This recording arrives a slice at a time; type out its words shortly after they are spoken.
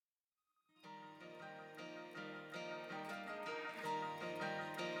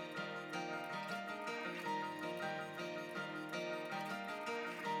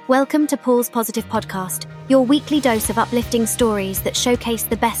Welcome to Paul's Positive Podcast, your weekly dose of uplifting stories that showcase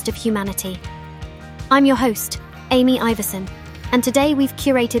the best of humanity. I'm your host, Amy Iverson, and today we've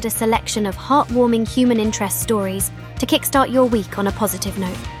curated a selection of heartwarming human interest stories to kickstart your week on a positive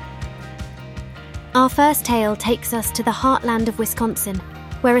note. Our first tale takes us to the heartland of Wisconsin,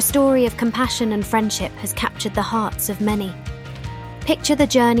 where a story of compassion and friendship has captured the hearts of many. Picture the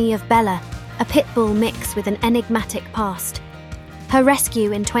journey of Bella, a pit bull mix with an enigmatic past. Her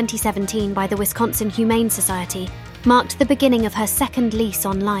rescue in 2017 by the Wisconsin Humane Society marked the beginning of her second lease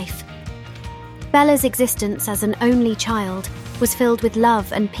on life. Bella's existence as an only child was filled with love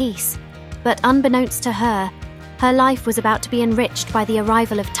and peace, but unbeknownst to her, her life was about to be enriched by the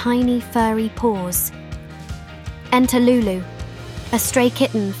arrival of tiny, furry paws. Enter Lulu, a stray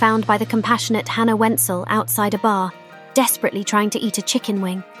kitten found by the compassionate Hannah Wenzel outside a bar, desperately trying to eat a chicken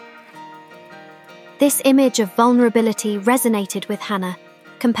wing. This image of vulnerability resonated with Hannah,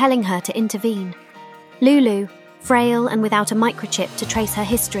 compelling her to intervene. Lulu, frail and without a microchip to trace her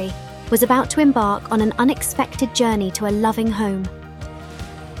history, was about to embark on an unexpected journey to a loving home.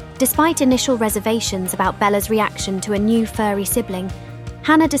 Despite initial reservations about Bella's reaction to a new furry sibling,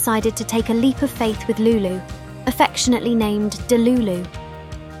 Hannah decided to take a leap of faith with Lulu, affectionately named Delulu.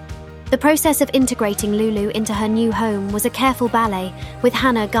 The process of integrating Lulu into her new home was a careful ballet, with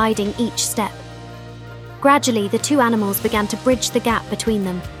Hannah guiding each step. Gradually, the two animals began to bridge the gap between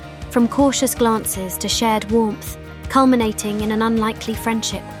them, from cautious glances to shared warmth, culminating in an unlikely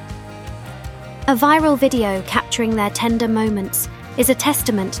friendship. A viral video capturing their tender moments is a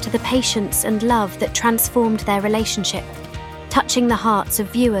testament to the patience and love that transformed their relationship, touching the hearts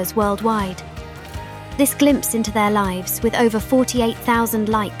of viewers worldwide. This glimpse into their lives, with over 48,000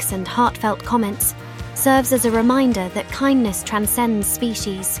 likes and heartfelt comments, serves as a reminder that kindness transcends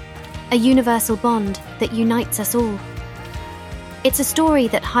species, a universal bond that unites us all. It's a story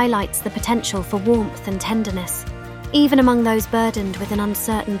that highlights the potential for warmth and tenderness, even among those burdened with an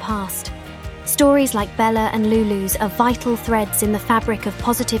uncertain past. Stories like Bella and Lulu's are vital threads in the fabric of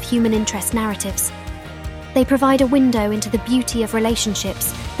positive human interest narratives. They provide a window into the beauty of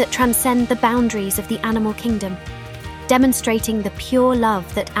relationships that transcend the boundaries of the animal kingdom, demonstrating the pure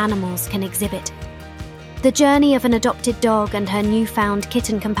love that animals can exhibit. The journey of an adopted dog and her newfound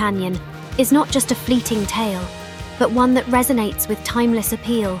kitten companion is not just a fleeting tale, but one that resonates with timeless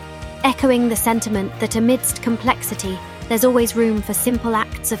appeal, echoing the sentiment that amidst complexity, there's always room for simple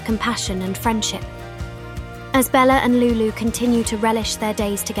acts of compassion and friendship. As Bella and Lulu continue to relish their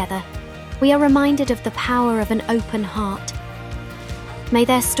days together, we are reminded of the power of an open heart. May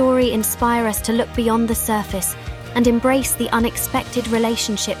their story inspire us to look beyond the surface and embrace the unexpected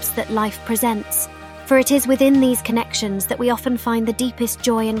relationships that life presents. For it is within these connections that we often find the deepest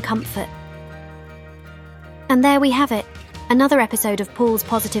joy and comfort. And there we have it, another episode of Paul's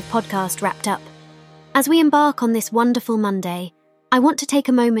Positive Podcast wrapped up. As we embark on this wonderful Monday, I want to take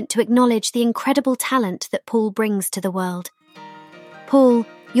a moment to acknowledge the incredible talent that Paul brings to the world. Paul,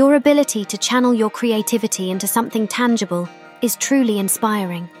 your ability to channel your creativity into something tangible is truly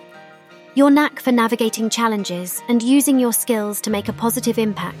inspiring. Your knack for navigating challenges and using your skills to make a positive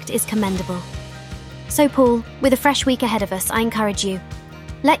impact is commendable. So Paul, with a fresh week ahead of us, I encourage you.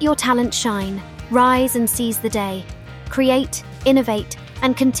 Let your talent shine, rise and seize the day. Create, innovate,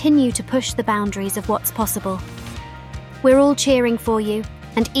 and continue to push the boundaries of what's possible. We're all cheering for you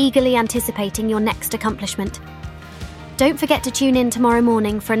and eagerly anticipating your next accomplishment. Don't forget to tune in tomorrow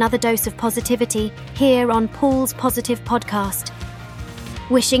morning for another dose of positivity here on Paul's Positive Podcast.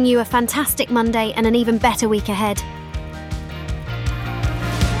 Wishing you a fantastic Monday and an even better week ahead.